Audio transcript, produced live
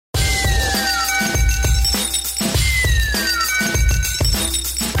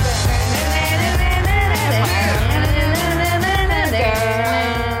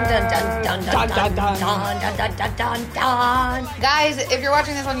dun, dun, dun, dun. Guys, if you're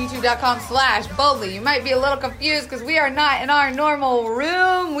watching this on youtube.com/boldly, you might be a little confused because we are not in our normal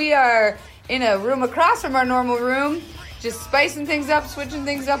room. We are in a room across from our normal room, just spicing things up, switching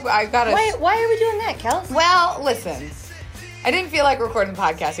things up. I gotta. Why are we doing that, Kels? Well, listen, I didn't feel like recording the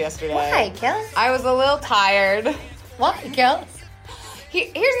podcast yesterday. Why, Kels? I was a little tired. Why, Kels?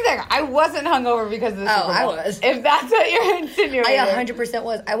 Here's the thing. I wasn't hungover because of the Super Bowl. I was. If that's what you're insinuating. I 100%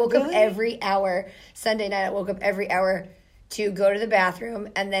 was. I woke up every hour. Sunday night, I woke up every hour to go to the bathroom.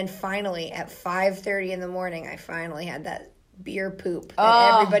 And then finally, at 5:30 in the morning, I finally had that beer poop.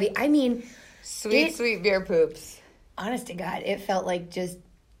 And everybody, I mean. Sweet beer poops. Honest to God, it felt like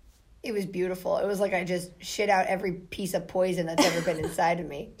it was beautiful. It was like I just shit out every piece of poison that's ever been inside of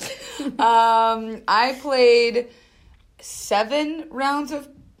me. I played 7 rounds of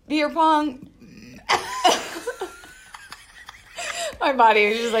beer pong. My body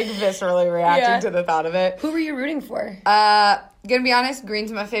was just like viscerally reacting to the thought of it. Who were you rooting for? Gonna be honest,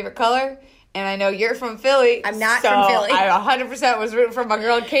 green's my favorite color. And I know you're from Philly. I'm not from Philly. I 100% was rooting for my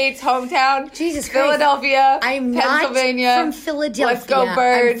girl Kate's hometown. Jesus Christ. Philadelphia. I'm Pennsylvania. not from Philadelphia. Let's go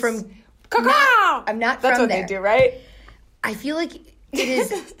Birds. I'm from... I'm not That's from what there. they do, right? I feel like it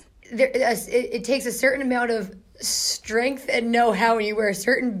is... it takes a certain amount of strength and know-how, and you wear a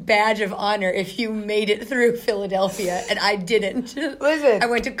certain badge of honor if you made it through Philadelphia, and I didn't. Listen. I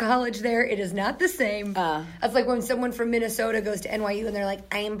went to college there. It is not the same. That's like when someone from Minnesota goes to NYU and they're like,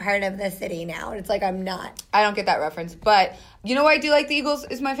 I am part of the city now. And it's like, I'm not. I don't get that reference. But you know why I do like the Eagles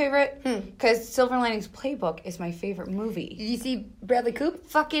is my favorite? Because Silver Linings Playbook is my favorite movie. Did you see Bradley Coop?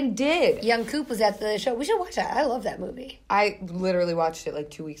 Fucking did. Young Coop was at the show. We should watch that. I love that movie. I literally watched it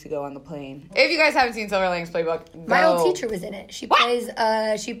like 2 weeks ago on the plane. If you guys haven't seen Silver Linings Playbook, go. My old teacher was in it. She plays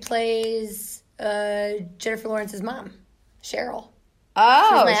Jennifer Lawrence's mom, Cheryl.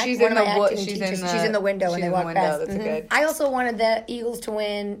 Oh, she's in the window when they walk past. That's good. I also wanted the Eagles to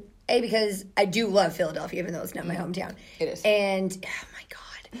win, because I do love Philadelphia, even though it's not my hometown. It is. And oh my god.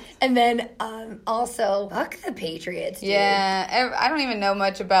 And then also fuck the Patriots. Dude. Yeah, I don't even know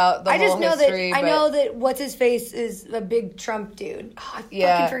much about the I whole just know history. I know that what's his face is a big Trump dude. Oh, I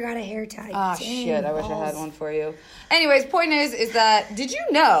fucking forgot a hair tie. Oh shit! I wish I had one for you. Anyways, point is that did you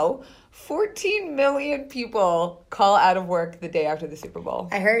know 14 million people call out of work the day after the Super Bowl?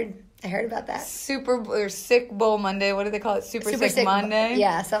 I heard about that. Sick Bowl Monday. What do they call it? Super Sick Monday?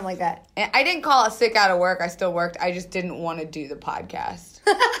 Yeah, something like that. And I didn't call it sick out of work. I still worked. I just didn't want to do the podcast.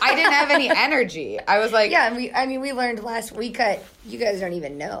 I didn't have any energy. I was like... Yeah, we learned last week. You guys don't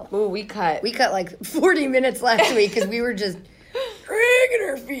even know. Ooh, we cut. We cut like 40 minutes last week because we were just... dragging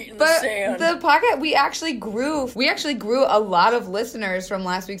our feet in the sand. The podcast, we actually grew a lot of listeners from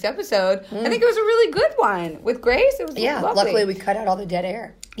last week's episode. I think it was a really good one with Grace. It was lovely. Luckily we cut out all the dead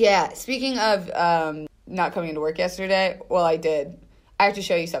air. Yeah, speaking of not coming into work yesterday, well, I did. I have to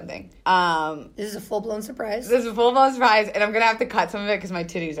show you something. This is a full-blown surprise. And I'm going to have to cut some of it because my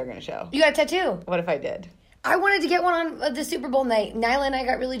titties are going to show. You got a tattoo? What if I did? I wanted to get one on the Super Bowl night. Nyla and I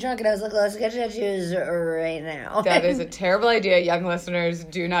got really drunk, and I was like, let's get tattoos right now. That is a terrible idea. Young listeners,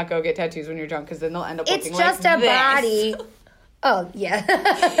 do not go get tattoos when you're drunk, because then they'll end up looking like this. It's just a body. Oh,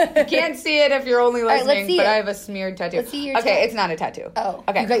 yeah. You can't see it if you're only listening, but I have a smeared tattoo. Let's see your Okay, it's not a tattoo. Oh,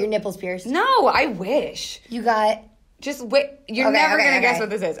 okay. You got your nipples pierced? No, I wish. You got... Just wait. You're never going to guess what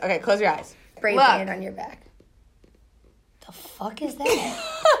this is. Okay, close your eyes. Spray paint on your back. The fuck is that?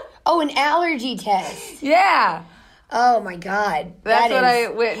 Oh, an allergy test. Yeah. Oh, my God. That's what I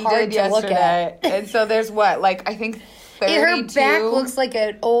went and did yesterday. And so there's what? Like, I think 32? Her back looks like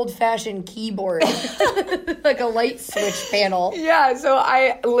an old-fashioned keyboard. Like a light switch panel. Yeah, so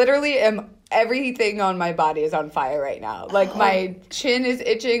I literally am... Everything on my body is on fire right now. Like, my chin is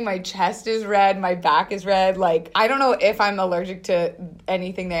itching, my chest is red, my back is red. Like, I don't know if I'm allergic to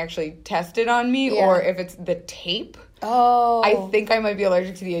anything they actually tested on me or if it's the tape. Oh. I think I might be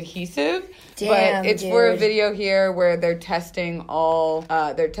allergic to the adhesive. Damn, but it's for a video here where they're testing all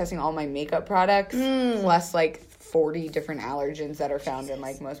my makeup products plus like 40 different allergens that are found in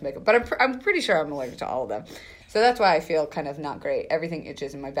like most makeup. But I'm pretty sure I'm allergic to all of them. So that's why I feel kind of not great. Everything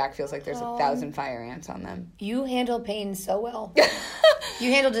itches and my back feels like there's 1,000 fire ants on them. You handle pain so well.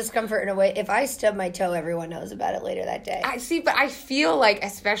 You handle discomfort in a way. If I stub my toe, everyone knows about it later that day. But I feel like,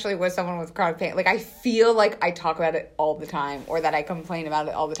 especially with someone with chronic pain, like I feel like I talk about it all the time or that I complain about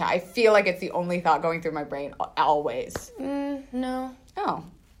it all the time. I feel like it's the only thought going through my brain always. No. Oh.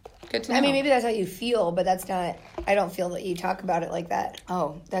 Good to know. I mean, maybe that's how you feel, but that's not... I don't feel that you talk about it like that.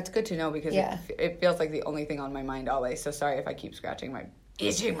 Oh, that's good to know because it feels like the only thing on my mind always. So sorry if I keep itching my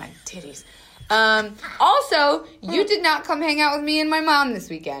titties. Also, you did not come hang out with me and my mom this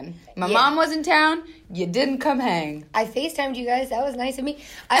weekend. My mom was in town. You didn't come hang. I FaceTimed you guys. That was nice of me.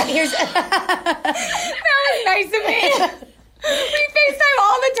 That was nice of me. We FaceTime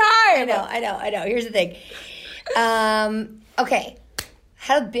all the time. I know. Here's the thing. Okay.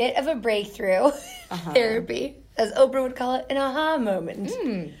 Had a bit of a breakthrough. Therapy, as Oprah would call it, an aha moment.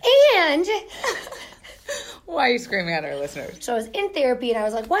 And why are you screaming at our listeners? So I was in therapy and I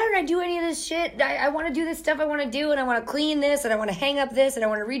was like, why don't I do any of this shit? I want to do this stuff I want to do, and I want to clean this, and I want to hang up this, and I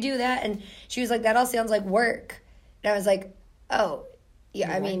want to redo that. And she was like, that all sounds like work. And I was like, oh,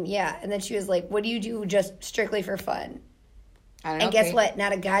 yeah, I mean, yeah. And then she was like, what do you do just strictly for fun? I don't know. And guess what?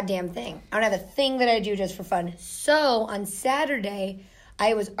 Not a goddamn thing. I don't have a thing that I do just for fun. So on Saturday,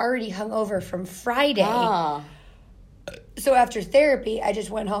 I was already hungover from Friday. So after therapy, I just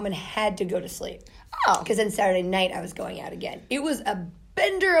went home and had to go to sleep. Because then Saturday night, I was going out again. It was a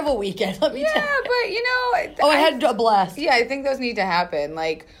bender of a weekend, let me tell you. Yeah, but you know... I had a blast. Yeah, I think those need to happen.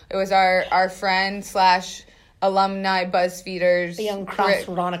 Like, it was our friend / alumni BuzzFeeders. The young Chris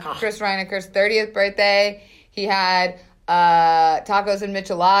Ronica. Chris Reineker's 30th birthday. He had tacos and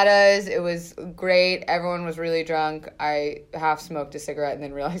micheladas. It was great. Everyone was really drunk. I half smoked a cigarette and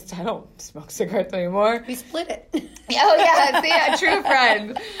then realized I don't smoke cigarettes anymore. We split it. Oh yeah, see, a true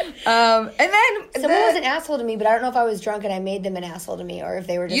friend. And then someone was an asshole to me, but I don't know if I was drunk and I made them an asshole to me, or if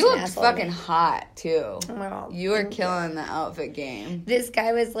they were just you an looked asshole. Fucking hot too. Oh my God. You were killing the outfit game. This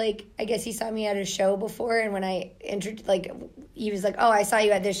guy was like, I guess he saw me at a show before, and when I entered, like, he was like, oh, I saw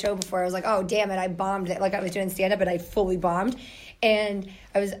you at this show before. I was like, oh, damn it, I bombed it. Like, I was doing stand-up, and I fully bombed. And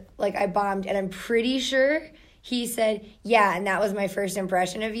I was like, I bombed, and I'm pretty sure he said, yeah, and that was my first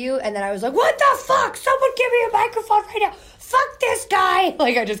impression of you. And then I was like, what the fuck? Someone give me a microphone right now. Fuck this guy.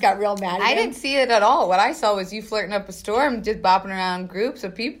 Like, I just got real mad at him. I didn't see it at all. What I saw was you flirting up a storm, just bopping around groups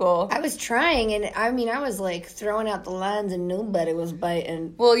of people. I was trying, and I mean, I was like throwing out the lines, and nobody was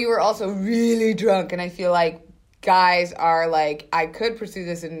biting. Well, you were also really drunk, and I feel like guys are like, I could pursue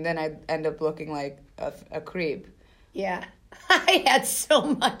this, and then I'd end up looking like a creep. Yeah. I had so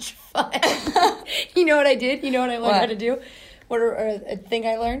much fun. You know what I did? You know what I learned how to do? A thing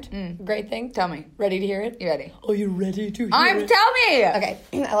I learned? Great thing? Tell me. Ready to hear it? You ready? Oh, you ready to hear it? Tell me! Okay,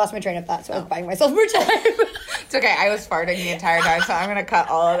 I lost my train of thought, so I was buying myself more time. It's okay, I was farting the entire time, so I'm going to cut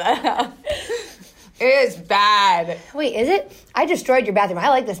all of that out. It is bad. Wait, is it? I destroyed your bathroom. I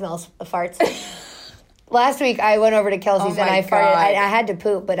like the smell of farts. Last week, I went over to Kelsey's and I farted. I had to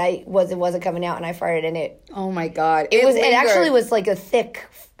poop, but it wasn't coming out, and I farted in it. Oh my God. It actually was like a thick...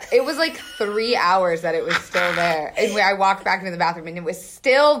 It was like 3 hours that it was still there. And I walked back into the bathroom, and it was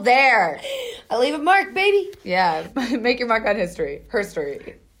still there. I leave a mark, baby. Yeah. Make your mark on history. Her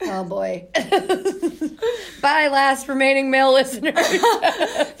story. Oh, boy. Bye, last remaining male listeners.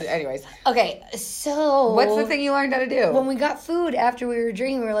 Anyways. Okay, so... What's the thing you learned how to do? When we got food after we were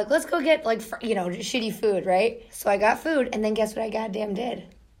drinking, we were like, let's go get, like, shitty food, right? So I got food, and then guess what I goddamn did?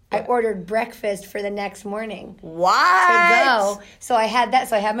 I ordered breakfast for the next morning. What? To go. So I had that.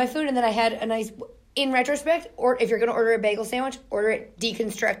 So I had my food, and then I had a nice... In retrospect, or if you're going to order a bagel sandwich, order it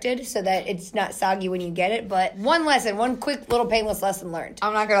deconstructed so that it's not soggy when you get it. But one quick little painless lesson learned.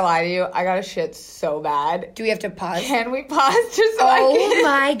 I'm not going to lie to you. I got a shit so bad. Do we have to pause? Can we pause just so I can? Oh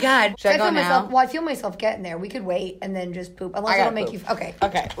my God. Should I go now? Well, I feel myself getting there. We could wait and then just poop. Unless it'll make you... Okay.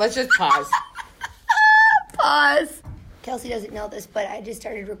 Okay, let's just pause. Pause. Kelsey doesn't know this, but I just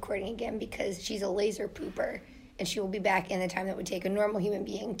started recording again because she's a laser pooper. And she will be back in the time that would take a normal human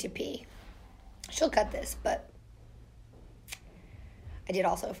being to pee. She'll cut this, but I did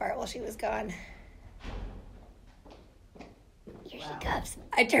also fart while she was gone. Here she comes.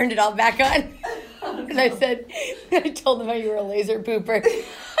 I turned it all back on. And I told them how you were a laser pooper.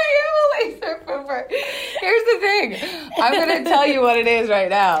 I am a laser pooper. Here's the thing. I'm going to tell you what it is right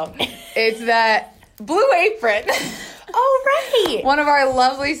now. It's that Blue Apron. Oh, right. One of our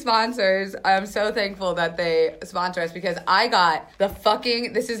lovely sponsors. I'm so thankful that they sponsor us because I got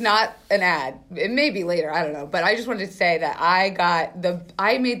this is not an ad. It may be later. I don't know. But I just wanted to say that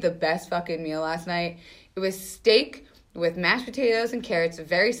I made the best fucking meal last night. It was steak with mashed potatoes and carrots.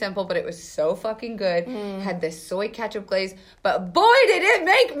 Very simple, but it was so fucking good. Had this soy ketchup glaze. But boy, did it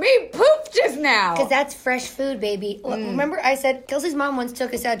make me poop just now. Because that's fresh food, baby. Remember I said Kelsey's mom once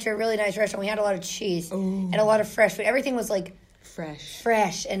took us out to a really nice restaurant. We had a lot of cheese and a lot of fresh food. Everything was like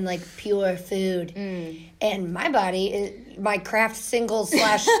fresh and like pure food. And my body, my Kraft singles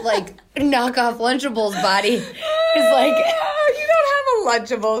 / like knockoff Lunchables body is like... You don't have a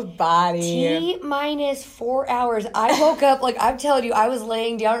Lunchable's body. T-4 hours. I woke up, like, I'm telling you, I was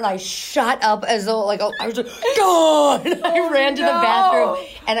laying down and I shot up as though, like, I was like, God! I ran to the bathroom.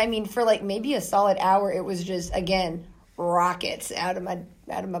 And I mean, for, like, maybe a solid hour, it was just, again, rockets out of my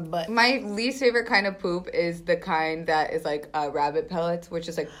butt. My least favorite kind of poop is the kind that is like rabbit pellets, which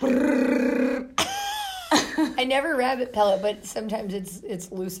is like. I never rabbit pellet, but sometimes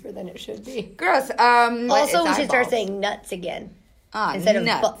it's looser than it should be. Gross. Also, we should start saying nuts again instead of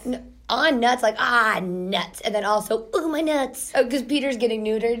nuts. Nuts, like nuts, and then also my nuts. Oh, because Peter's getting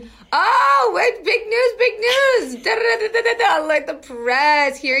neutered. Oh, wait! Big news! Da-da-da-da-da-da. Let the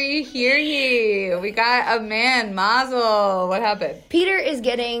press hear ye. We got a man, Mazel. What happened? Peter is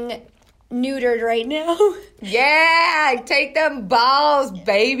getting neutered right now. Yeah, take them balls,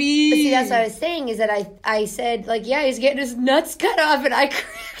 baby. But see, that's what I was saying, is that I said, like, yeah, he's getting his nuts cut off, and I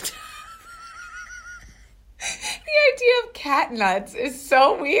cracked. The idea of cat nuts is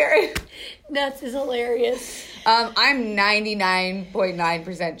so weird. Nuts is hilarious. I'm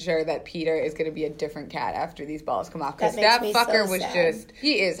 99.9% sure that Peter is going to be a different cat after these balls come off. Because that fucker was sad.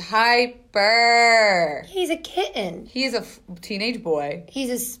 He is hyper. He's a kitten. He is a teenage boy.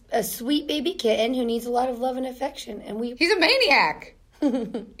 He's a sweet baby kitten who needs a lot of love and affection. And he's a maniac.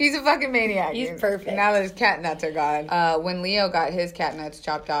 He's a fucking maniac. He's perfect. Now that his cat nuts are gone. When Leo got his cat nuts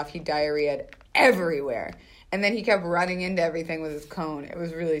chopped off, he diarrheaed everywhere. And then he kept running into everything with his cone. It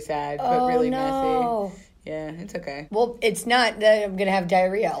was really sad, but really messy. Yeah, it's okay. Well, it's not that I'm going to have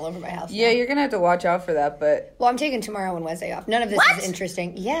diarrhea all over my house. Yeah, you're going to have to watch out for that, but... Well, I'm taking tomorrow and Wednesday off. None of this is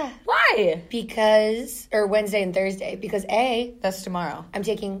interesting. Yeah. Why? Or Wednesday and Thursday. Because That's tomorrow. I'm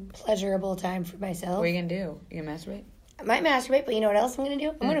taking pleasurable time for myself. What are you going to do? You going to masturbate? I might masturbate, but you know what else I'm going to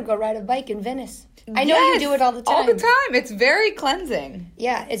do? I'm going to go ride a bike in Venice. I know you do it all the time. All the time. It's very cleansing.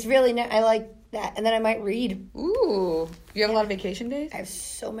 Yeah, it's really nice. I like that. And then I might read. Ooh. You have a lot of vacation days? I have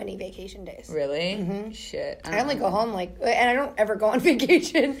so many vacation days. Really? Mm-hmm. Shit. I only go home and I don't ever go on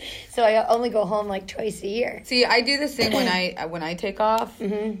vacation, so I only go home like twice a year. See, I do this thing when I take off,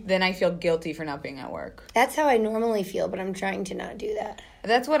 then I feel guilty for not being at work. That's how I normally feel, but I'm trying to not do that.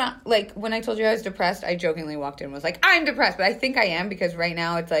 That's what when I told you I was depressed, I jokingly walked in and was like, I'm depressed, but I think I am because right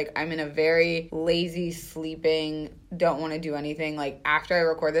now it's like I'm in a very lazy, sleeping, don't want to do anything. Like after I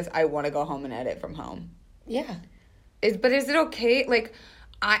record this, I want to go home and edit from home. Yeah. But is it okay? Like,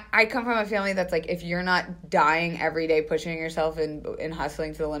 I come from a family that's like, if you're not dying every day, pushing yourself and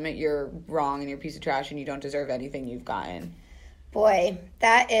hustling to the limit, you're wrong and you're a piece of trash and you don't deserve anything you've gotten. Boy,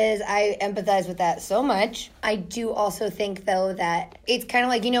 I empathize with that so much. I do also think, though, that it's kind of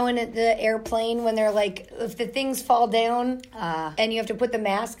like, in the airplane when they're like, if the things fall down and you have to put the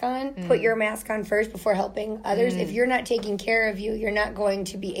mask on, put your mask on first before helping others. If you're not taking care of you, you're not going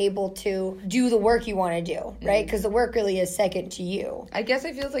to be able to do the work you want to do, right? Because the work really is second to you. I guess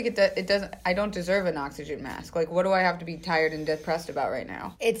it feels like it doesn't, I don't deserve an oxygen mask. Like, what do I have to be tired and depressed about right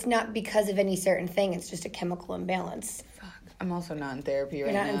now? It's not because of any certain thing. It's just a chemical imbalance. I'm also not in therapy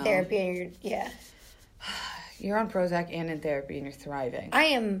right now. You're not in therapy and You're on Prozac and in therapy and you're thriving. I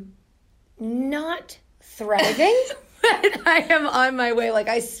am not thriving, but I am on my way. Like,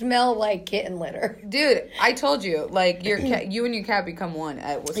 I smell like kitten litter. Dude, I told you, like, you and your cat become one.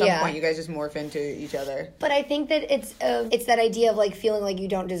 At some point, you guys just morph into each other. But I think that it's that idea of, like, feeling like you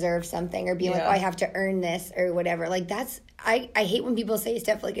don't deserve something or being like, oh, I have to earn this or whatever. Like, that's... I hate when people say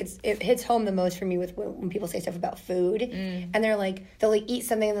stuff like it hits home the most for me with when people say stuff about food and they're like, they'll like eat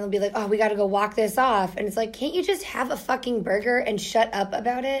something and then they'll be like, oh, we got to go walk this off. And it's like, can't you just have a fucking burger and shut up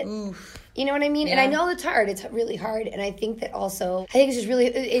about it? Oof. You know what I mean? Yeah. And I know it's hard. It's really hard. And I think that also, it's just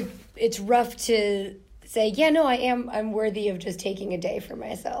really, it's rough to say, yeah, no, I'm worthy of just taking a day for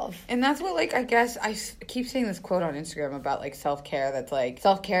myself. And that's what, like, I guess I keep seeing this quote on Instagram about, like, self-care that's like,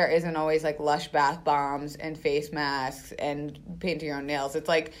 self-care isn't always like lush bath bombs and face masks and painting your own nails. It's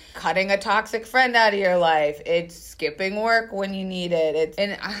like cutting a toxic friend out of your life. It's skipping work when you need it.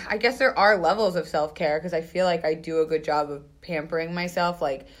 And I guess there are levels of self-care because I feel like I do a good job of pampering myself.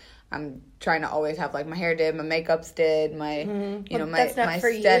 Like, I'm trying to always have, like, my hair did, my makeup's did, my, my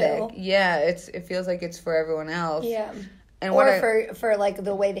aesthetic. You. Yeah, it feels like it's for everyone else. Yeah. And or for like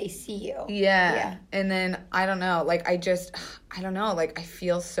the way they see you. Yeah. And then I don't know, like I don't know, like I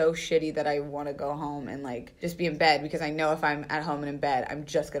feel so shitty that I want to go home and like just be in bed because I know if I'm at home and in bed, I'm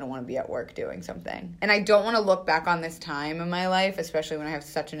just going to want to be at work doing something. And I don't want to look back on this time in my life, especially when I have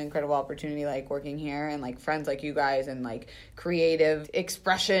such an incredible opportunity like working here and like friends like you guys and like creative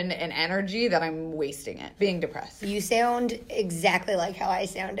expression and energy that I'm wasting it being depressed. You sound exactly like how I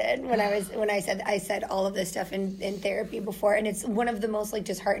sounded when I said all of this stuff in therapy before, and it's one of the most like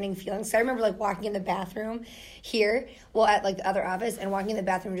disheartening feelings. So I remember like walking in the bathroom here, well, at like the other office, and walking in the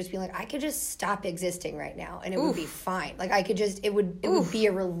bathroom and just being like, I could just stop existing right now, and it would be fine. Like I could just, it would be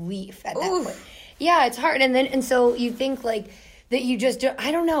a relief at that point. Yeah, it's hard, and so you think like that you just do,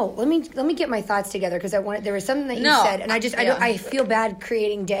 I don't know. Let me get my thoughts together because there was something that you said, and I feel bad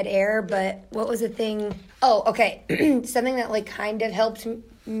creating dead air. But what was the thing? Oh, okay, something that like kind of helped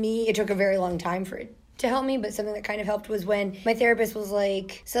me. It took a very long time for it to help me, but something that kind of helped was when my therapist was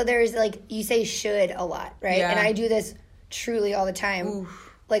like, so there's like, you say should a lot, right? Yeah. And I do this truly all the time. Oof.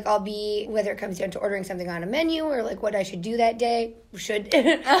 Like I'll be, whether it comes down to ordering something on a menu or like what I should do that day,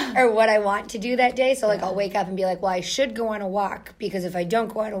 or what I want to do that day. So like I'll wake up and be like, well, I should go on a walk, because if I don't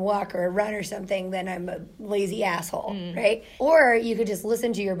go on a walk or a run or something, then I'm a lazy asshole, right? Or you could just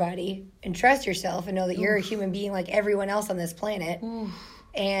listen to your body and trust yourself and know that you're a human being like everyone else on this planet.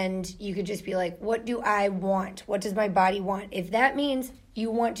 And you could just be like, what do I want? What does my body want? If that means you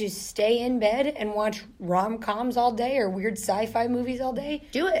want to stay in bed and watch rom-coms all day or weird sci-fi movies all day,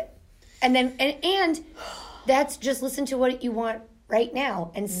 do it. And then, and that's just listen to what you want right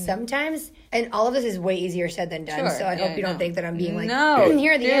now. And sometimes, and all of this is way easier said than done, so I hope you don't think that I'm being like,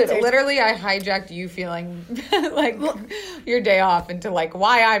 here are the answers. Literally, I hijacked you feeling like your day off into like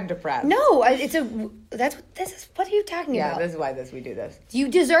why I'm depressed. No, this is, what are you talking about? Yeah, this is why we do this. You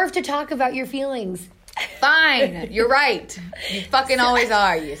deserve to talk about your feelings. Fine, you're right. You fucking always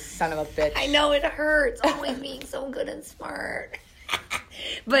are, you son of a bitch. I know it hurts, always being so good and smart.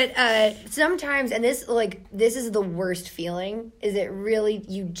 But sometimes, and this is the worst feeling, is it really,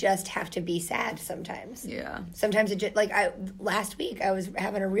 you just have to be sad sometimes. Yeah. Sometimes it just, like, last week I was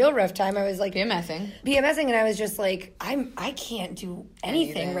having a real rough time. I was like PMSing, and I was just like, I can't do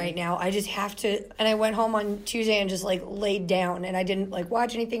anything right now. I just have to, and I went home on Tuesday and just like laid down, and I didn't like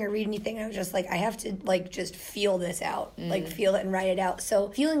watch anything or read anything. I was just like, I have to like just feel this out, like feel it and write it out. So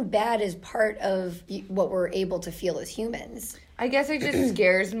feeling bad is part of what we're able to feel as humans. I guess it just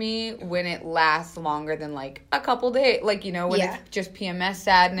scares me when it lasts longer than like a couple days. Like, you know, when it's just PMS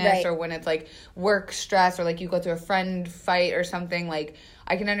sadness, or when it's like work stress, or like you go through a friend fight or something. Like,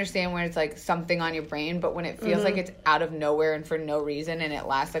 I can understand when it's like something on your brain, but when it feels like it's out of nowhere and for no reason and it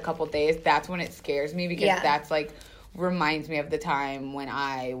lasts a couple days, that's when it scares me, because that's like reminds me of the time when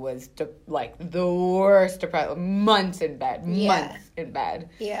I was like the worst depressed, months in bed.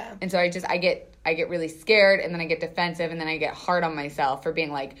 Yeah. And so I get really scared, and then I get defensive, and then I get hard on myself for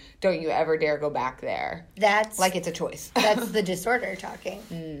being like, don't you ever dare go back there. That's like, it's a choice. That's the disorder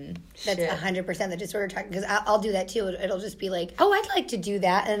talking. That's 100% the disorder talking, because I'll do that too. It'll just be like, oh, I'd like to do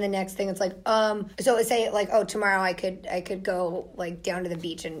that, and the next thing it's like, so say like, oh, tomorrow I could go like down to the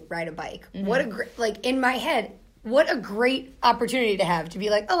beach and ride a bike. What a great, like in my head, what a great opportunity to have, to be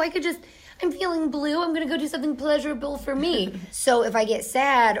like, oh, I'm feeling blue, I'm going to go do something pleasurable for me. So if I get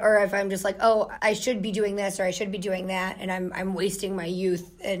sad, or if I'm just like, oh, I should be doing this or I should be doing that, and I'm wasting my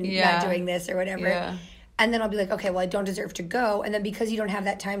youth and not doing this or whatever. Yeah. And then I'll be like, okay, well, I don't deserve to go. And then because you don't have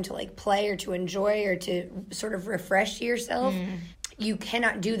that time to like play or to enjoy or to sort of refresh yourself, you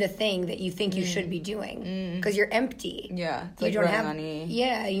cannot do the thing that you think you should be doing because you're empty. Yeah. You like don't have money.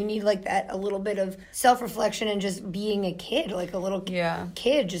 Yeah, you need like that, a little bit of self-reflection and just being a kid, like a little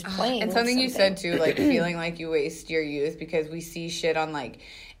kid just playing. And something you said too, like feeling like you waste your youth, because we see shit on like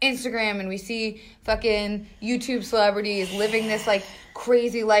Instagram, and we see fucking YouTube celebrities living this like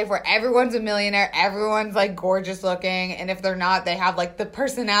crazy life where everyone's a millionaire, everyone's like gorgeous looking, and if they're not, they have like the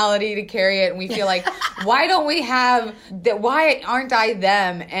personality to carry it, and we feel like, why don't we have that? Why aren't I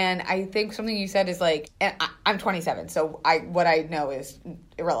them? And I think something you said is like, and I'm 27, so what I know is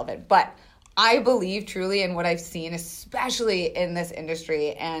irrelevant, but I believe truly in what I've seen, especially in this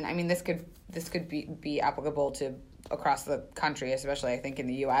industry, and I mean this could be applicable to across the country, especially I think in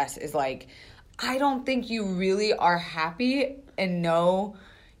the US, is like, I don't think you really are happy and know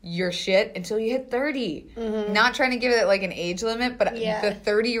your shit until you hit 30. Not trying to give it like an age limit, but the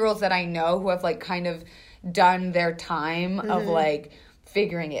 30-year-olds that I know who have like kind of done their time of like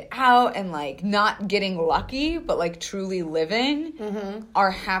figuring it out and like not getting lucky, but like truly living,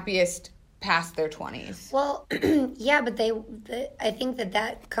 are happiest past their 20s. Well, yeah, but I think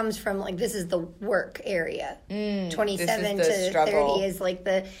that comes from like, this is the work area. 27 to struggle. 30 is like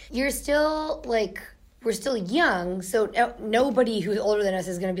you're still like, we're still young, so nobody who's older than us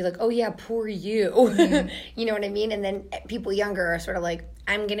is going to be like, oh yeah, poor you. You know what I mean? And then people younger are sort of like,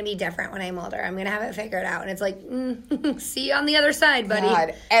 I'm going to be different when I'm older. I'm going to have it figured out. And it's like, see you on the other side, buddy.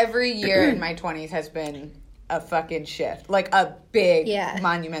 God, every year in my 20s has been a fucking shift, like a big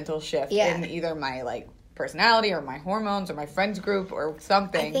monumental shift in either my like personality or my hormones or my friends group or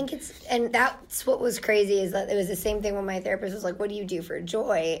something. I think and that's what was crazy, is that it was the same thing when my therapist was like, what do you do for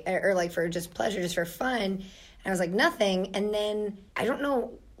joy, or like for just pleasure, just for fun? And I was like, nothing. And then I don't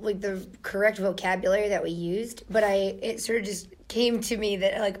know like the correct vocabulary that we used, but it sort of just came to me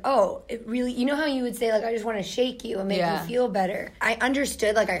that like, oh, it really, you know how you would say like, I just want to shake you and make you feel better. I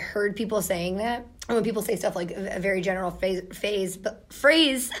understood, like I heard people saying that. And when people say stuff like a very general phrase, but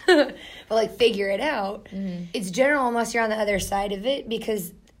like figure it out, it's general unless you're on the other side of it,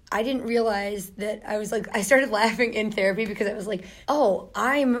 because I didn't realize that I started laughing in therapy because I was like, oh,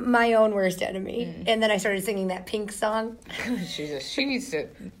 I'm my own worst enemy. And then I started singing that Pink song. Jesus, she needs to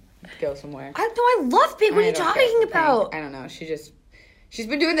go somewhere. I love Pink. What are you talking about? I don't know. She's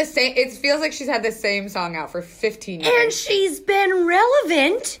been doing the same. It feels like she's had the same song out for 15 years. And she's been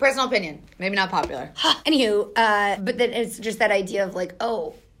relevant. Personal opinion. Maybe not popular. Anywho, but then it's just that idea of like,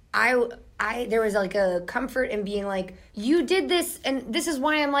 oh, there was like a comfort in being like, you did this and this is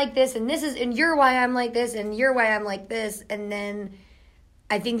why I'm like this and you're why I'm like this and you're why I'm like this. And then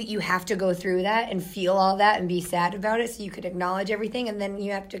I think that you have to go through that and feel all that and be sad about it so you could acknowledge everything. And then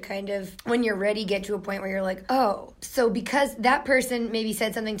you have to kind of, when you're ready, get to a point where you're like, oh, so because that person maybe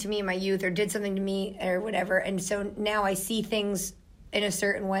said something to me in my youth or did something to me or whatever, and so now I see things in a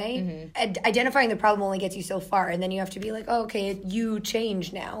certain way. Identifying the problem only gets you so far, and then you have to be like, oh, okay, you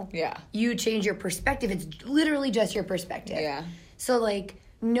change now. Yeah. You change your perspective. It's literally just your perspective. Yeah. So, like,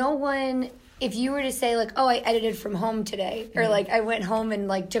 no one, if you were to say, like, oh, I edited from home today, or, like, I went home and,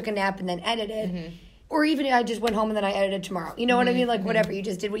 like, took a nap and then edited, or even I just went home and then I edited tomorrow. You know what I mean? Like, whatever. You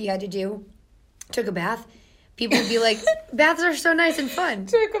just did what you had to do, took a bath. People would be like, baths are so nice and fun.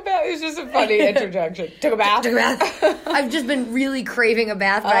 Took a bath. It's just a funny interjection. Took a bath. Took a bath. I've just been really craving a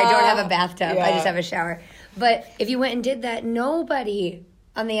bath, but I don't have a bathtub. Yeah. I just have a shower. But if you went and did that, nobody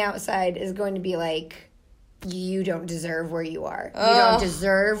on the outside is going to be like, you don't deserve where you are. You don't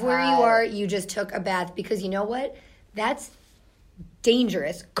deserve where you are. You just took a bath. Because you know what? That's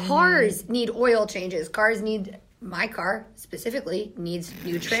dangerous. Cars need oil changes. Cars need... My car, specifically, needs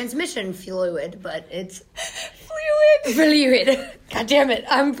new transmission fluid, but it's... Fluid. God damn it.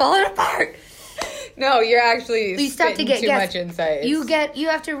 I'm falling apart. No, you're actually you have to get too much insight. You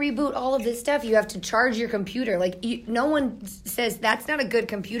have to reboot all of this stuff. You have to charge your computer. Like, no one says that's not a good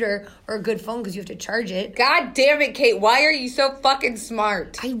computer or a good phone because you have to charge it. God damn it, Kate. Why are you so fucking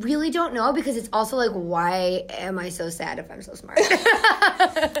smart? I really don't know, because it's also like, why am I so sad if I'm so smart?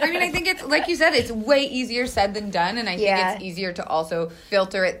 I mean, I think it's, like you said, it's way easier said than done. And I think it's easier to also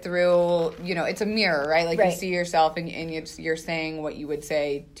filter it through, you know, it's a mirror, right? Like, you see yourself and you're saying what you would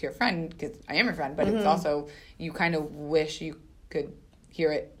say to your friend, because I am your friend, but it's also, you kind of wish you could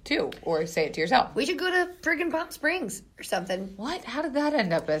hear it too, or say it to yourself. We should go to friggin' Palm Springs or something. What? How did that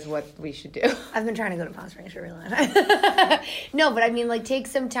end up as what we should do? I've been trying to go to Palm Springs for a really long time. No, but I mean, like, take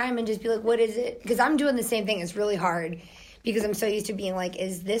some time and just be like, what is it? Because I'm doing the same thing. It's really hard because I'm so used to being like,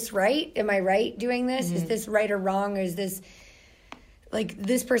 is this right? Am I right doing this? Is this right or wrong? Or is this, like,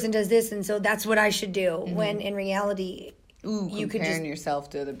 this person does this and so that's what I should do? When in reality... you could just yourself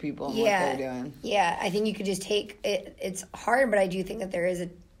to other people and what they're doing. Yeah, I think you could just take it. It's hard, but I do think that there is a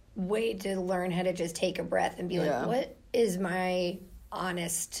way to learn how to just take a breath and be like, what is my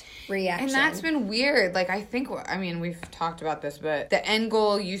honest reaction? And that's been weird. Like, I think, I mean, we've talked about this, but the end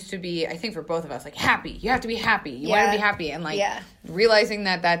goal used to be, I think for both of us, like, happy. You have to be happy. You want to be happy. And, like, realizing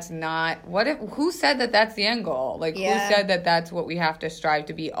that that's not, who said that that's the end goal? Like, who said that that's what we have to strive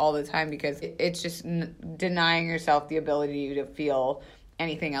to be all the time? Because it's just denying yourself the ability to feel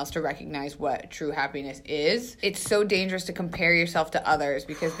anything else, to recognize what true happiness is. It's so dangerous to compare yourself to others,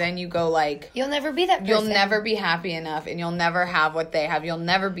 because then you go like, you'll never be that person. You'll never be happy enough, and you'll never have what they have. You'll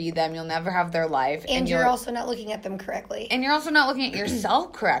never be them. You'll never have their life. And you're also not looking at them correctly. And you're also not looking at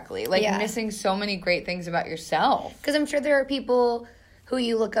yourself correctly. Like, missing so many great things about yourself. Because I'm sure there are people who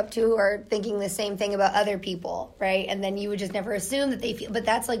you look up to who are thinking the same thing about other people, right? And then you would just never assume that they feel, but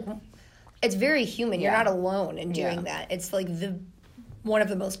that's like, it's very human. You're not alone in doing that. It's like one of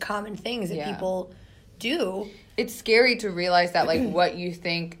the most common things that people do. It's scary to realize that, like, what you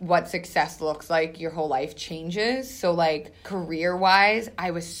think, what success looks like, your whole life changes. So, like, career-wise,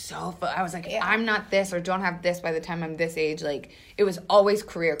 I was like, I'm not this or don't have this by the time I'm this age. Like, it was always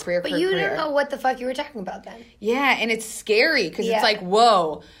career. But you don't know what the fuck you were talking about then. Yeah, and it's scary because it's like,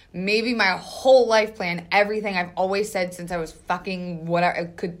 whoa, maybe my whole life plan, everything I've always said since I was fucking whatever I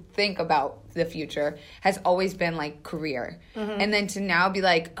could think about the future has always been like career. And then to now be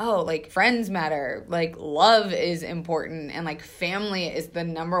like, oh, like, friends matter, like, love is important, and like, family is the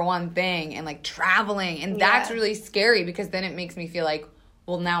number one thing, and like, traveling, and that's really scary, because then it makes me feel like,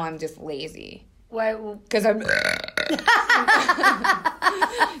 well, now I'm just lazy. Why? Because I'm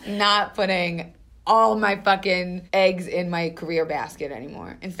not putting all my fucking eggs in my career basket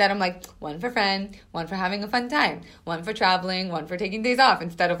anymore. Instead, I'm like, one for friend, one for having a fun time, one for traveling, one for taking days off.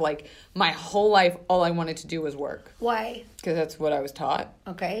 Instead of like, my whole life, all I wanted to do was work. Why? Because that's what I was taught.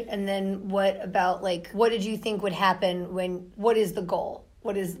 Okay. And then what about, like, what did you think would happen what is the goal?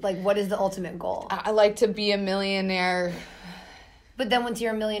 What is the ultimate goal? I like to be a millionaire. But then once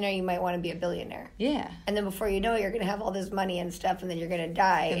you're a millionaire, you might want to be a billionaire. Yeah. And then before you know it, you're going to have all this money and stuff, and then you're going to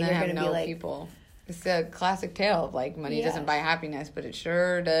die. And you're then going to be like... people. It's a classic tale of, like, money doesn't buy happiness, but it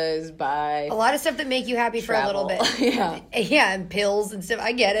sure does buy... A lot of stuff that make you happy travel. for a little bit. Yeah. Yeah, and pills and stuff.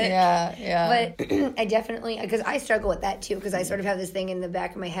 I get it. Yeah. But I definitely... Because I struggle with that, too. Because I sort of have this thing in the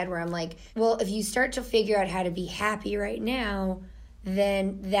back of my head where I'm like, well, if you start to figure out how to be happy right now...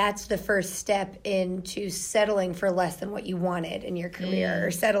 then that's the first step into settling for less than what you wanted in your career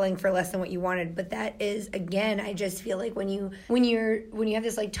or settling for less than what you wanted. But that is, again, I just feel like when you have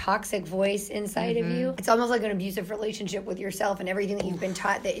this like toxic voice inside of you, it's almost like an abusive relationship with yourself and everything that you've been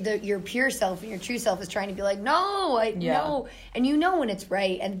taught that your pure self and your true self is trying to be like, no, no. And you know when it's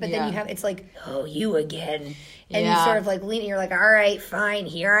right. But then you have, it's like, oh, you again. And you sort of like lean, and you're like, all right, fine,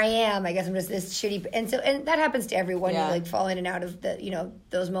 here I am. I guess I'm just this shitty. And that happens to everyone. You like fall in and out of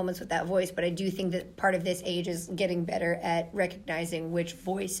those moments with that voice. But I do think that part of this age is getting better at recognizing which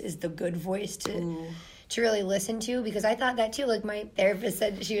voice is the good voice to really listen to. Because I thought that too. Like my therapist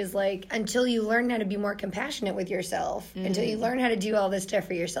said, she was like, until you learn how to be more compassionate with yourself, until you learn how to do all this stuff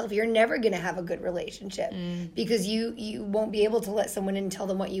for yourself, you're never going to have a good relationship because you won't be able to let someone in and tell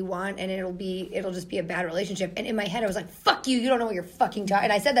them what you want, and it'll just be a bad relationship. And in my head, I was like, fuck you don't know what you're fucking talking.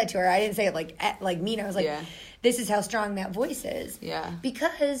 And I said that to her. I didn't say it like mean. I was like, this is how strong that voice is. Yeah.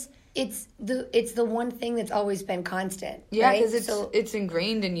 Because it's the one thing that's always been constant. Yeah, because it's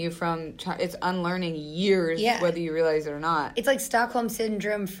ingrained in you from it's unlearning years, whether you realize it or not. It's like Stockholm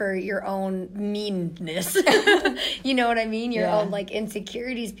syndrome for your own meanness. You know what I mean? Your own like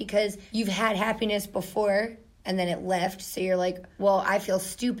insecurities, because you've had happiness before and then it left. So you're like, well, I feel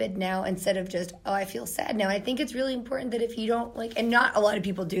stupid now instead of just, oh, I feel sad now. I think it's really important that if you don't like, and not a lot of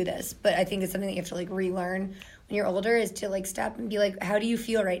people do this, but I think it's something that you have to like relearn when you're older, is to like stop and be like, how do you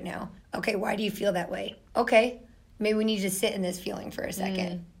feel right now? Okay, why do you feel that way? Okay, maybe we need to sit in this feeling for a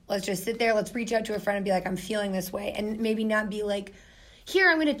second. Let's just sit there. Let's reach out to a friend and be like, I'm feeling this way. And maybe not be like, here,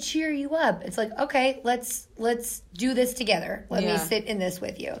 I'm going to cheer you up. It's like, okay, let's do this together. Let me sit in this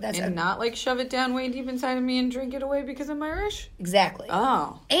with you. Not like shove it down way deep inside of me and drink it away because I'm Irish? Exactly.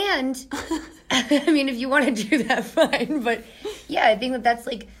 Oh. And, I mean, if you want to do that, fine. But, yeah, I think that's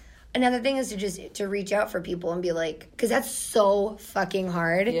like... Another thing is to reach out for people and be like, because that's so fucking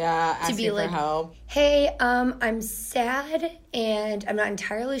hard. Yeah, to be like, for help. Hey, I'm sad and I'm not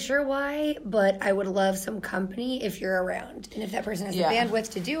entirely sure why, but I would love some company if you're around. And if that person has the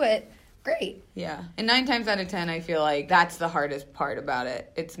bandwidth to do it, great. Yeah. And 9 times out of 10, I feel like that's the hardest part about it.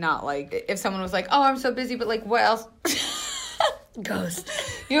 It's not like if someone was like, oh, I'm so busy, but like, what else? Ghost.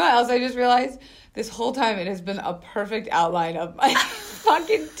 You know what else I just realized? This whole time it has been a perfect outline of my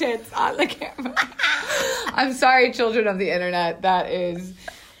fucking tits on the camera. I'm sorry, children of the internet. That is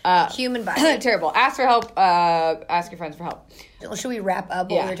human body. Terrible. Ask for help. Ask your friends for help. Should we wrap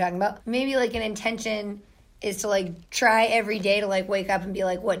up what we were talking about? Maybe like an intention is to like try every day to like wake up and be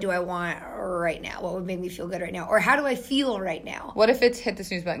like, what do I want right now? What would make me feel good right now? Or how do I feel right now? What if it's hit the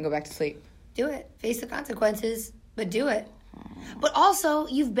snooze button and go back to sleep? Do it. Face the consequences, but do it. But also,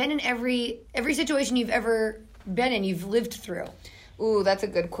 you've been in every situation you've ever been in, you've lived through. Ooh, that's a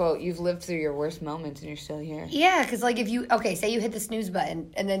good quote. You've lived through your worst moments and you're still here. Yeah, because like say you hit the snooze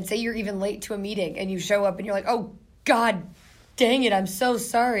button and then say you're even late to a meeting and you show up and you're like, oh, God dang it, I'm so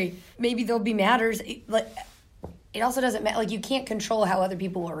sorry. Maybe there'll be matters. It also doesn't matter. Like, you can't control how other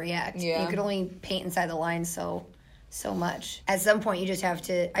people will react. Yeah. You could only paint inside the lines so much. At some point, you just have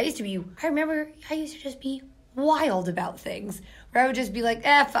to... I used to just be wild about things where I would just be like,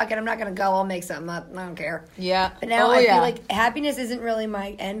 fuck it, I'm not gonna go, I'll make something up, I don't care. Yeah. But now I feel like happiness isn't really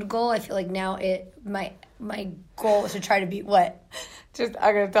my end goal. I feel like now my goal is to try to be what? I'm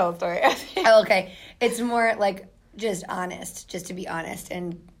gonna tell a story. Oh, okay. It's more like just to be honest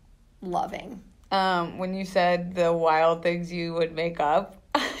and loving. When you said the wild things you would make up,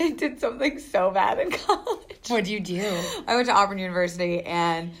 I did something so bad in college. What'd you do? I went to Auburn University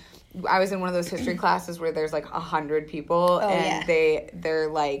and I was in one of those history classes where there's like 100 people they're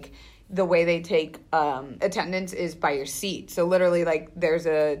like, the way they take attendance is by your seat. So literally like there's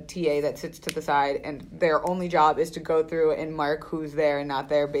a TA that sits to the side and their only job is to go through and mark who's there and not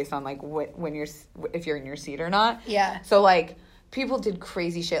there based on like if you're in your seat or not. Yeah. So like people did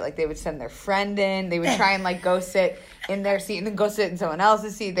crazy shit. Like, they would send their friend in. They would try and, like, go sit in their seat and then go sit in someone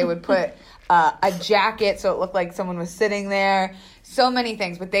else's seat. They would put a jacket so it looked like someone was sitting there. So many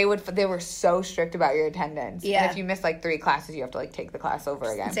things. But they were so strict about your attendance. Yeah. And if you missed, like, 3 classes, you have to, like, take the class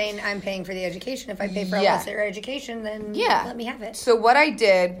over again. Saying I'm paying for the education. If I pay for all their education, then let me have it. So what I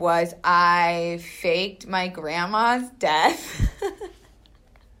did was I faked my grandma's death.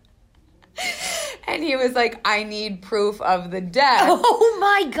 And he was like, I need proof of the death. Oh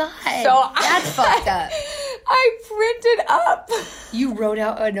my God. So that's fucked up. I printed up. You wrote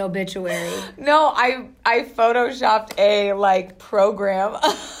out an obituary. No, I photoshopped a, like, program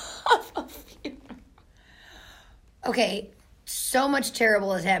of a funeral. Okay, so much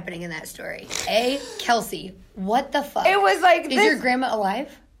terrible is happening in that story. Kelsey, what the fuck? It was like Is your grandma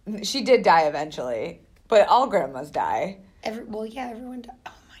alive? She did die eventually, but all grandmas die. Everyone died.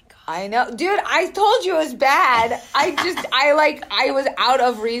 Oh my God. I know. Dude, I told you it was bad. I was out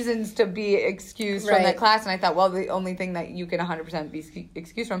of reasons to be excused from that class, and I thought, well, the only thing that you can 100% be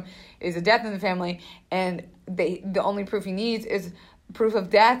excused from is a death in the family, and the only proof he needs is proof of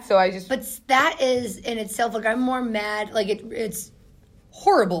death, so I just... But that is, in itself, like, I'm more mad, like, it's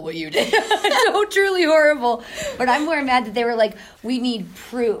horrible what you did. So truly horrible. But I'm more mad that they were like, we need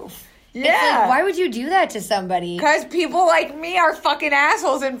proof. Yeah. It's like, why would you do that to somebody? Because people like me are fucking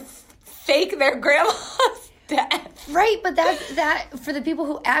assholes and fake their grandma's death. Right, but that for the people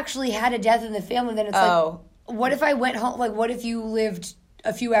who actually had a death in the family, then it's like, what if I went home, like, what if you lived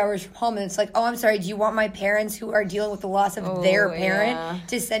a few hours from home and it's like, oh, I'm sorry, do you want my parents who are dealing with the loss of their parent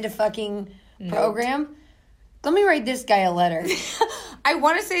to send a fucking program? Let me write this guy a letter. I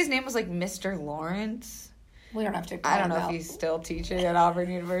want to say his name was like Mr. Lawrence. We don't have to I don't know if he's still teaching at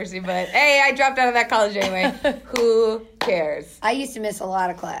Auburn University, but hey, I dropped out of that college anyway. Who cares? I used to miss a lot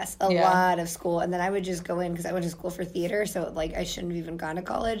of class, a lot of school, and then I would just go in because I went to school for theater, so like I shouldn't have even gone to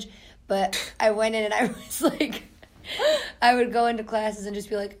college. But I went in and I was like, I would go into classes and just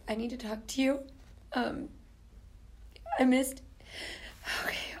be like, I need to talk to you. I missed.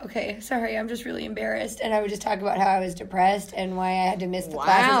 Okay, sorry, I'm just really embarrassed. And I would just talk about how I was depressed and why I had to miss the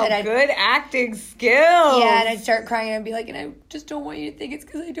classes. Wow, good acting skills. Yeah, and I'd start crying and I'd be like, and I just don't want you to think it's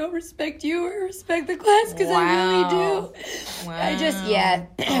because I don't respect you or respect the class, because I really do. Wow. I just,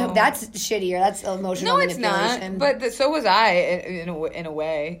 that's shittier. That's emotional manipulation. No, it's not. But so was I in a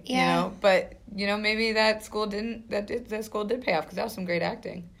way. Yeah. You know? But, you know, maybe that school did pay off because that was some great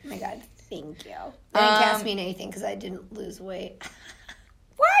acting. Oh my God, thank you. They didn't cast me in anything because I didn't lose weight.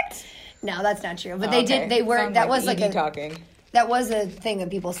 What? No, that's not true. But they did. They were. Sounds that was like a talking. That was a thing that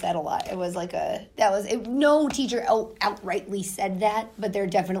people said a lot. It was like no teacher outrightly said that, but there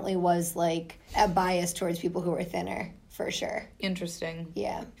definitely was like a bias towards people who were thinner, for sure. Interesting.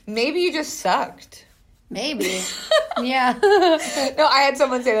 Yeah. Maybe you just sucked. Maybe. Yeah. No, I had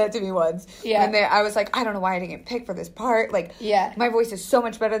someone say that to me once. Yeah. And I was like, I don't know why I didn't get picked for this part. Like, my voice is so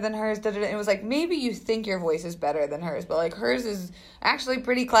much better than hers. And it was like, maybe you think your voice is better than hers, but like hers is actually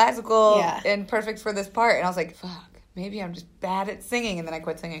pretty classical and perfect for this part. And I was like, fuck, maybe I'm just bad at singing. And then I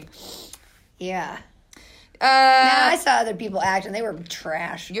quit singing. Yeah. I saw other people act and they were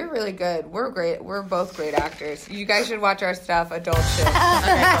trash. You're really good. We're great. We're both great actors. You guys should watch our stuff, adult shit.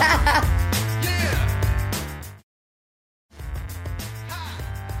 Okay, cool.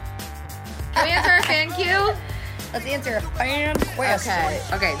 Can we answer our fan queue? Let's answer a fan question.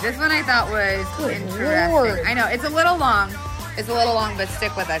 Okay. This one I thought was interesting. Lord. I know it's a little long. But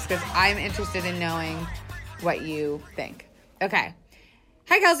stick with us because I'm interested in knowing what you think. Okay.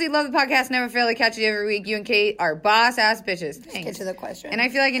 Hi, Kelsey. Love the podcast. Never fail to catch you every week. You and Kate are boss ass bitches. Thanks. Let's get to the question. And I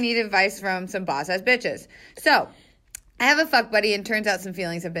feel like I need advice from some boss ass bitches. So, I have a fuck buddy, and turns out some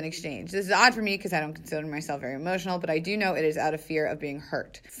feelings have been exchanged. This is odd for me because I don't consider myself very emotional, but I do know it is out of fear of being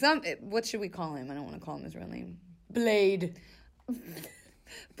hurt. What should we call him? I don't want to call him his real name. Blade.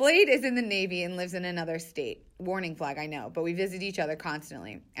 Blade is in the Navy and lives in another state. Warning flag, I know, but we visit each other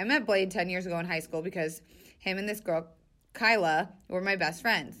constantly. I met Blade 10 years ago in high school because him and this girl, Kyla, were my best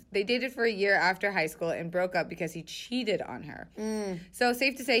friends. They dated for a year after high school and broke up because he cheated on her. So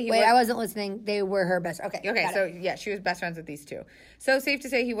safe to say I wasn't listening. They were her best. Okay, so yeah, she was best friends with these two. So safe to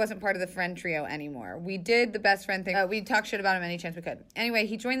say he wasn't part of the friend trio anymore. We did the best friend thing. We talked shit about him any chance we could. Anyway,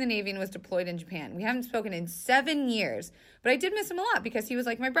 he joined the Navy and was deployed in Japan. We haven't spoken in 7 years, but I did miss him a lot because he was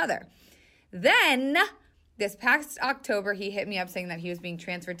like my brother. Then, this past October, he hit me up saying that he was being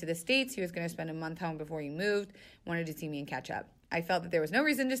transferred to the States. He was going to spend a month home before he moved, wanted to see me and catch up. I felt that there was no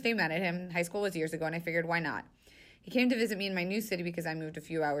reason to stay mad at him. High school was years ago, and I figured, why not? He came to visit me in my new city because I moved a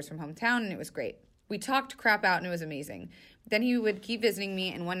few hours from hometown, and it was great. We talked crap out, and it was amazing. Then he would keep visiting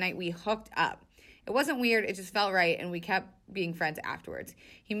me, and one night we hooked up. It wasn't weird, it just felt right, and we kept being friends afterwards.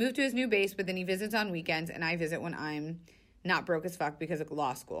 He moved to his new base, but then he visits on weekends, and I visit when I'm not broke as fuck because of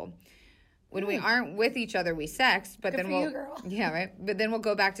law school. When we aren't with each other, we sext, but Good then for you, girl. Yeah, right? But then we'll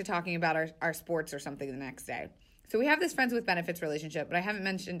go back to talking about our sports or something the next day. So we have this friends with benefits relationship, but I haven't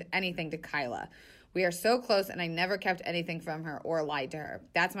mentioned anything to Kyla. We are so close, and I never kept anything from her or lied to her.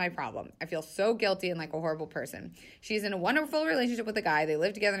 That's my problem. I feel so guilty and like a horrible person. She's in a wonderful relationship with a guy. They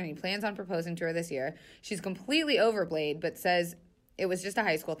live together, and he plans on proposing to her this year. She's completely over Blade, but says it was just a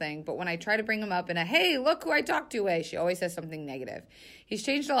high school thing. But when I try to bring him up in a, hey, look who I talked to way, she always says something negative. He's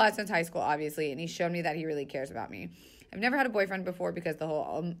changed a lot since high school, obviously, and he's shown me that he really cares about me. I've never had a boyfriend before because the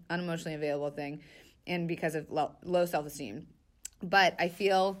whole unemotionally available thing and because of low self-esteem. But I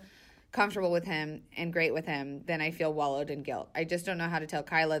feel comfortable with him and great with him, then I feel wallowed in guilt. I just don't know how to tell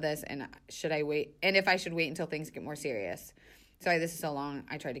Kyla this, and should I wait, and if I should wait until things get more serious. Sorry, this is so long.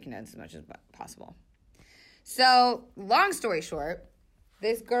 I tried to condense as much as possible. So, long story short,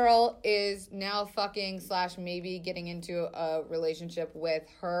 this girl is now fucking / maybe getting into a relationship with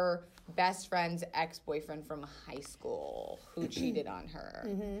her best friend's ex-boyfriend from high school who cheated on her.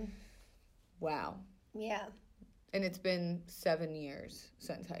 Mm-hmm. Wow. Yeah. And it's been 7 years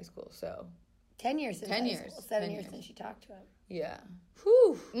since high school, so. 10 years since 10 high years. school. 7 10 years years. since she talked to him. Yeah.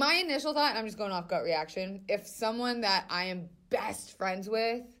 Whew. My initial thought, and I'm just going off gut reaction, if someone that I am best friends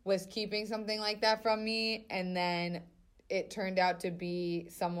with was keeping something like that from me, and then it turned out to be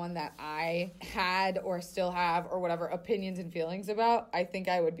someone that I had or still have or whatever opinions and feelings about, I think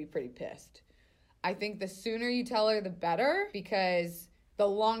I would be pretty pissed. I think the sooner you tell her, the better, because the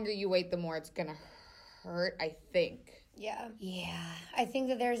longer you wait, the more it's going to hurt, I think. Yeah. Yeah. I think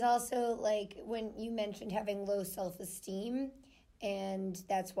that there's also, like, when you mentioned having low self-esteem, and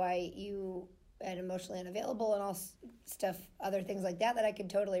that's why you and emotionally unavailable and all stuff, other things like that I could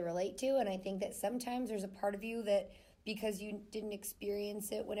totally relate to. And I think that sometimes there's a part of you that, because you didn't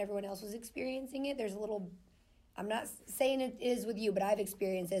experience it when everyone else was experiencing it, there's a little, I'm not saying it is with you, but I've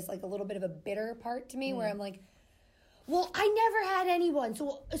experienced this, like a little bit of a bitter part to me where I'm like, well, I never had anyone,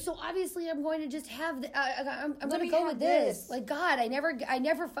 so obviously I'm going to just have I'm going to go with this. Like, God, I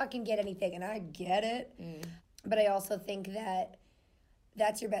never fucking get anything, and I get it. But I also think that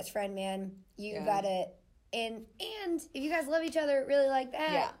that's your best friend, man. You got to, and if you guys love each other really like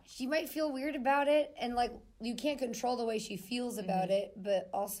that, she might feel weird about it, and like you can't control the way she feels about it, but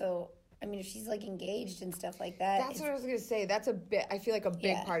also, I mean, if she's like engaged and stuff like that. That's what I was going to say. That's a bit, I feel like a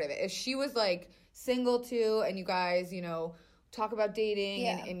big part of it. If she was like single too, and you guys, you know, talk about dating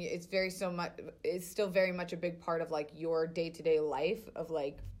and it's it's still very much a big part of like your day-to-day life of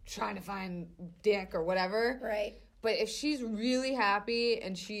like trying to find dick or whatever. Right. But if she's really happy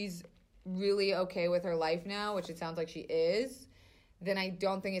and she's really okay with her life now, which it sounds like she is, then I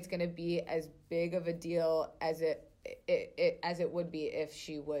don't think it's going to be as big of a deal as it would be if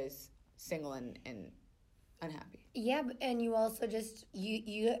she was single and unhappy. Yeah, and you also just,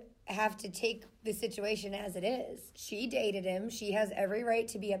 you have to take the situation as it is. She dated him. She has every right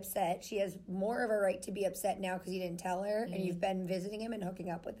to be upset. She has more of a right to be upset now because you didn't tell her and you've been visiting him and hooking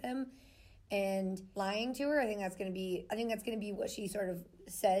up with him. And lying to her, I think that's going to be what she sort of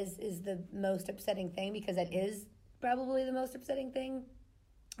says is the most upsetting thing, because that is probably the most upsetting thing.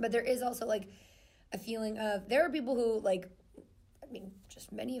 But there is also like a feeling of, there are people who like, I mean,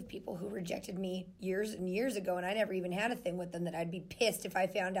 just many of people who rejected me years and years ago, and I never even had a thing with them, that I'd be pissed if I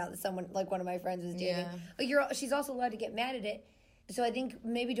found out that someone, like one of my friends was dating. Yeah. Like she's also allowed to get mad at it. So I think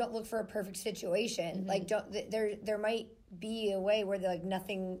maybe don't look for a perfect situation. Like there might be a way where like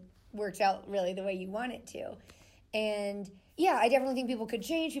nothing works out really the way you want it to. And yeah, I definitely think people could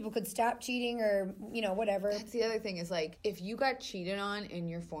change. People could stop cheating or, you know, whatever. That's the other thing is, like, if you got cheated on in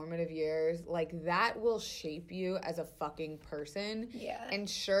your formative years, like, that will shape you as a fucking person. Yeah. And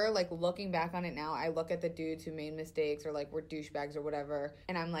sure, like, looking back on it now, I look at the dudes who made mistakes or, like, were douchebags or whatever,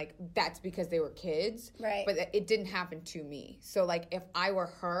 and I'm like, that's because they were kids. Right. But it didn't happen to me. So, like, if I were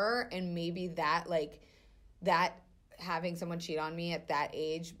her and maybe that, like, that having someone cheat on me at that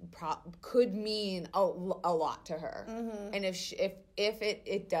age could mean a lot to her. And if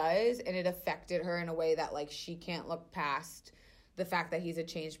it does, and it affected her in a way that like she can't look past the fact that he's a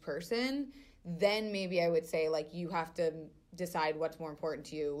changed person, then maybe I would say like you have to decide what's more important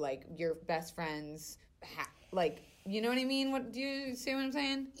to you, like your best friends, like, you know what I mean? What do you see what I'm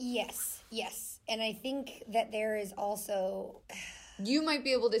saying? Yes. And I think that there is also, you might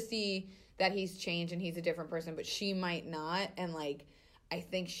be able to see that he's changed and he's a different person, but she might not. And like, I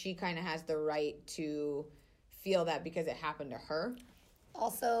think she kind of has the right to feel that because it happened to her.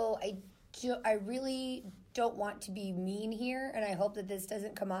 Also, I really don't want to be mean here, and I hope that this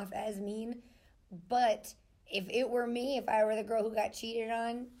doesn't come off as mean, But if it were me, if I were the girl who got cheated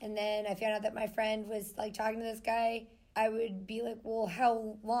on, and then I found out that my friend was like talking to this guy, I would be like, well,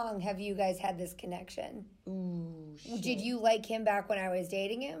 how long have you guys had this connection? Ooh, shit. Did you like him back when I was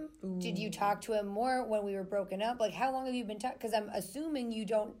dating him? Ooh. Did you talk to him more when we were broken up? Like, how long have you been talking? Because I'm assuming you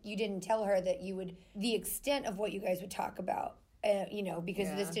didn't tell her that you would, the extent of what you guys would talk about, because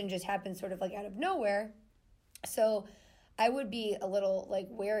this didn't just happen sort of like out of nowhere. So I would be a little like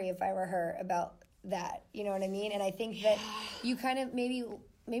wary if I were her about that. You know what I mean? And I think that you kind of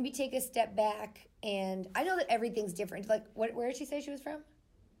maybe take a step back. And I know that everything's different. Like, where did she say she was from?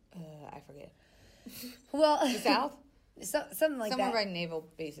 I forget. Well, the South? Something like Somewhere that. by naval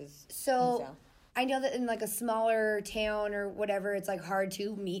bases. So I know that in like a smaller town or whatever, it's like hard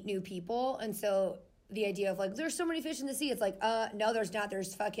to meet new people. And so the idea of like, there's so many fish in the sea. It's like, no, there's not.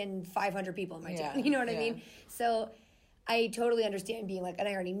 There's fucking 500 people in my town. You know what I mean? So I totally understand being like, and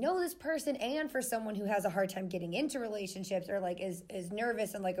I already know this person. And for someone who has a hard time getting into relationships or like is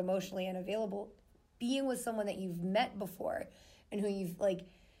nervous and like emotionally unavailable, being with someone that you've met before and who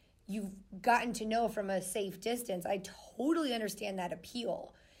you've gotten to know from a safe distance, I totally understand that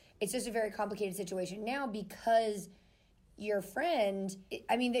appeal. It's just a very complicated situation now because your friend,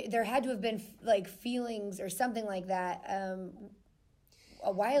 I mean, there had to have been like feelings or something like that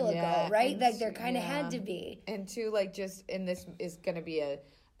a while ago, right? Like there kind of had to be. And two, like just, and this is going to be a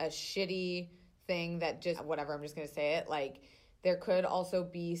shitty thing that just, whatever, I'm just going to say it, like there could also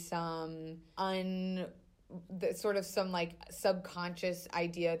be some sort of some like subconscious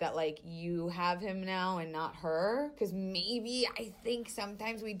idea that like you have him now and not her, because maybe I think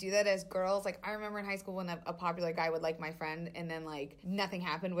sometimes we do that as girls. Like I remember in high school when a popular guy would like my friend and then like nothing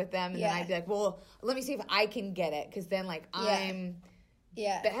happened with them, and then I'd be like, well, let me see if I can get it, because then like I'm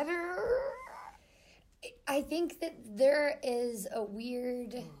better. I think that there is a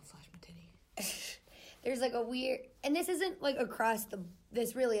weird flash my titty. There's like a weird, and this isn't like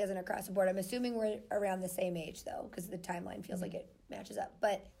this really isn't across the board. I'm assuming we're around the same age though, because the timeline feels like it matches up.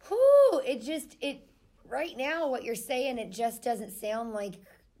 But right now what you're saying, it just doesn't sound like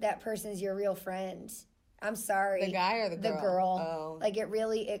that person's your real friend. I'm sorry. The guy or the girl? The girl. Oh. Like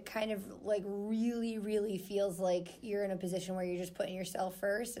it kind of like really, really feels like you're in a position where you're just putting yourself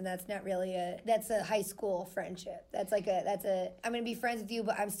first, and that's not really that's a high school friendship. I'm going to be friends with you,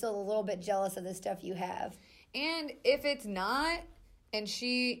 but I'm still a little bit jealous of the stuff you have. And if it's not, and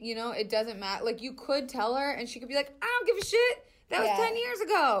she, it doesn't matter, like you could tell her and she could be like, I don't give a shit. That was 10 years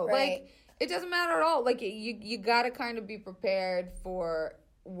ago. Right. Like it doesn't matter at all. Like you got to kind of be prepared for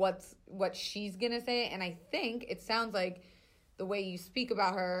what she's gonna say, and I think it sounds like the way you speak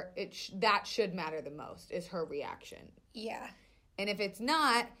about her, that should matter the most, is her reaction. Yeah. And if it's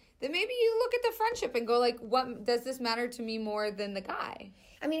not, then maybe you look at the friendship and go like, what does this matter to me more than the guy?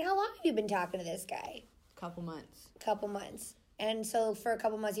 I mean, how long have you been talking to this guy? Couple months. And so for a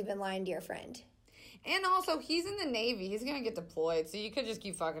couple months you've been lying to your friend. And also, he's in the Navy. He's going to get deployed. So you could just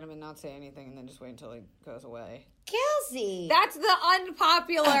keep fucking him and not say anything and then just wait until he goes away. Kelsey! That's the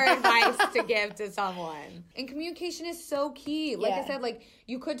unpopular advice to give to someone. And communication is so key. Like I said, like,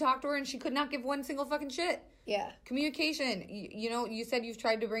 you could talk to her and she could not give one single fucking shit. Yeah. Communication. You said you've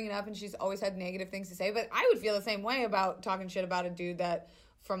tried to bring it up and she's always had negative things to say. But I would feel the same way about talking shit about a dude that...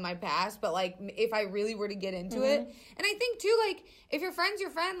 from my past, but like if I really were to get into it, and I think too, like if your friend's your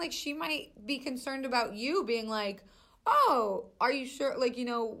friend, like she might be concerned about you being like, oh, are you sure, like,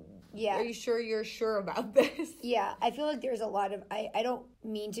 are you sure you're sure about this? Yeah, I feel like there's a lot of, I don't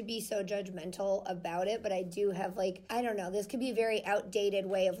mean to be so judgmental about it, but I do have like, I don't know, this could be a very outdated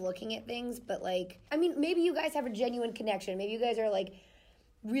way of looking at things, but like, I mean, maybe you guys have a genuine connection, maybe you guys are like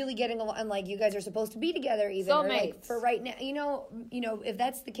really getting along, and like you guys are supposed to be together even, soulmates. Or like for right now, if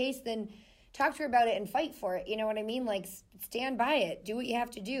that's the case, then talk to her about it and fight for it. You know what I mean? Like stand by it, do what you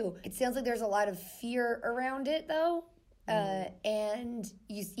have to do. It sounds like there's a lot of fear around it though. And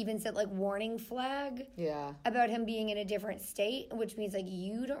you even said like warning flag about him being in a different state, which means like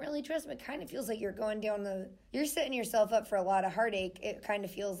you don't really trust him. It kind of feels like you're going down you're setting yourself up for a lot of heartache. It kind of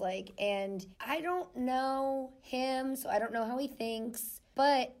feels like, and I don't know him, so I don't know how he thinks,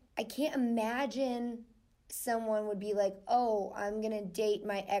 but I can't imagine someone would be like, oh, I'm going to date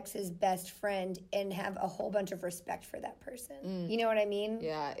my ex's best friend and have a whole bunch of respect for that person. You know what I mean?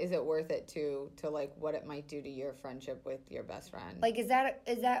 Yeah. Is it worth it to like what it might do to your friendship with your best friend? Like, is that,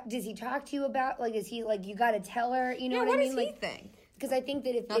 does he talk to you about, like, is he like, you got to tell her, you know what I mean? What does he think? because I think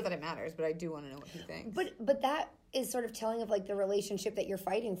that if Not that it matters, but I do want to know what he thinks. But that is sort of telling of like the relationship that you're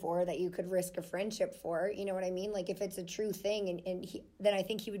fighting for, that you could risk a friendship for. You know what I mean? Like if it's a true thing, and then I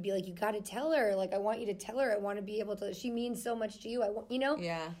think he would be like, you got to tell her. Like I want you to tell her. I want to be able to. She means so much to you.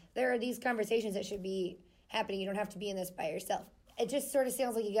 Yeah. There are these conversations that should be happening. You don't have to be in this by yourself. It just sort of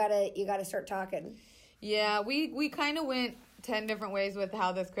sounds like you gotta start talking. Yeah, we kind of went 10 different ways with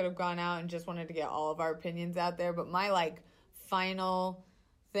how this could have gone out, and just wanted to get all of our opinions out there. But my final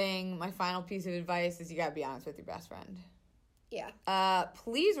piece of advice is you gotta be honest with your best friend. Yeah.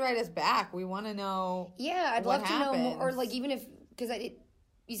 Please write us back. We want to know. Yeah, I'd love to know more. Or like even if, because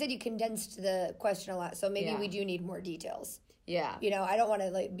you said you condensed the question a lot, so maybe we do need more details. Yeah. I don't want to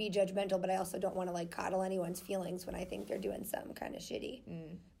like be judgmental, but I also don't want to like coddle anyone's feelings when I think they're doing something kind of shitty.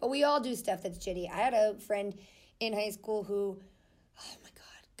 But we all do stuff that's shitty. I had a friend in high school who, oh my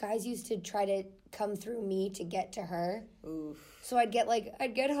God, guys used to try to come through me to get to her. Oof. So I'd get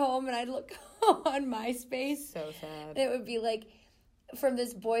home and I'd look on MySpace. So sad. And it would be like from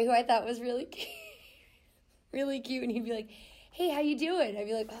this boy who I thought was really cute, really cute, and he'd be like, "Hey, how you doing?" I'd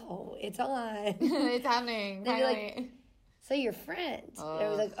be like, "Oh, it's on." It's happening. They'd be like, "So you're friends?" And I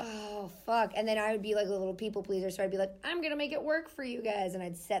was like, "Oh, fuck." And then I would be like a little people pleaser, so I'd be like, "I'm gonna make it work for you guys," and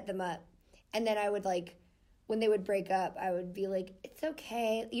I'd set them up. And then I would like, when they would break up, I would be like, "It's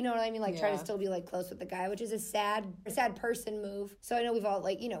okay," you know what I mean? Like try to still be like close with the guy, which is a sad person move. So I know we've all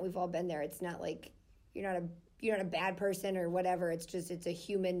we've all been there. It's not like you're not a bad person or whatever. It's just it's a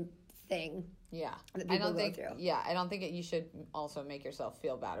human thing. Yeah, I don't think. I don't think you should also make yourself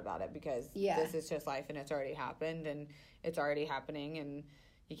feel bad about it, because this is just life and it's already happened and it's already happening and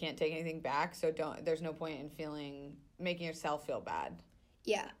you can't take anything back. So there's no point in making yourself feel bad.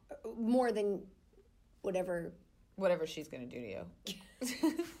 Yeah, more than whatever she's gonna do to you.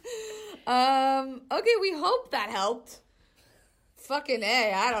 Okay, we hope that helped. Fucking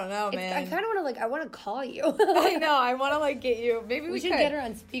A, I don't know, man. I kind of want to I want to call you. I know, I want to get you. Maybe we should could get her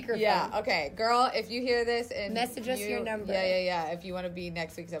on speakerphone. Yeah, okay, girl. If you hear this and message us your number. Yeah. If you want to be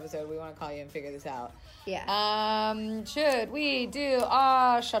next week's episode, we want to call you and figure this out. Yeah. Should we do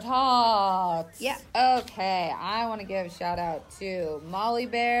our shout outs? Yeah. Okay, I want to give a shout out to Molly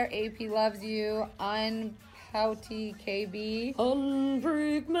Bear, AP Loves You, Unpouty KB.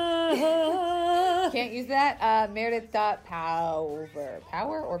 Unbreak my heart. Can't use that. Meredith.Power.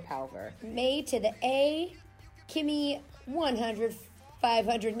 Power or Power? May to the A. Kimmy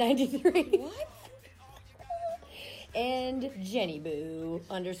 593. What? And Jenny Boo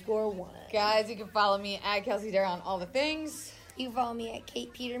 _1. Guys, you can follow me at Kelsey Dare on all the things. You can follow me at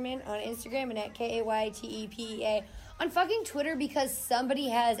Kate Peterman on Instagram and at KAYTEPEA on fucking Twitter, because somebody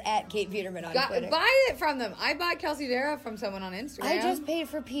has at Kate Peterman on Twitter. Buy it from them. I bought Kelsey Dare from someone on Instagram. I just paid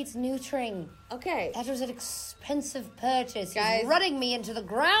for Pete's neutering. Okay. That was an expensive purchase. Guys, he's running me into the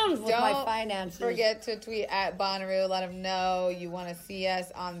ground with my finances. Don't forget to tweet at Bonnaroo. Let them know you want to see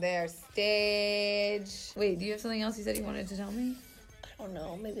us on their stage. Wait, do you have something else you said you wanted to tell me? I don't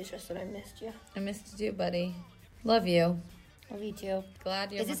know. Maybe it's just that I missed you. I missed you too, buddy. Love you. Love you too.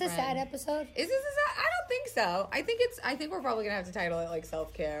 Glad you're Is this a sad episode? Is this a sad? I don't think so. I think we're probably gonna have to title it like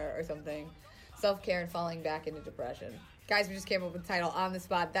self-care or something. Self-care and falling back into depression. Guys, we just came up with the title on the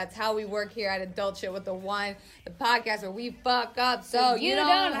spot. That's how we work here at Adult Shit with the One, the podcast where we fuck up so you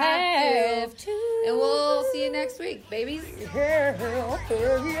don't have to. And we'll see you next week, babies. Yeah.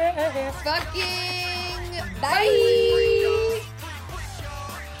 Fucking bye.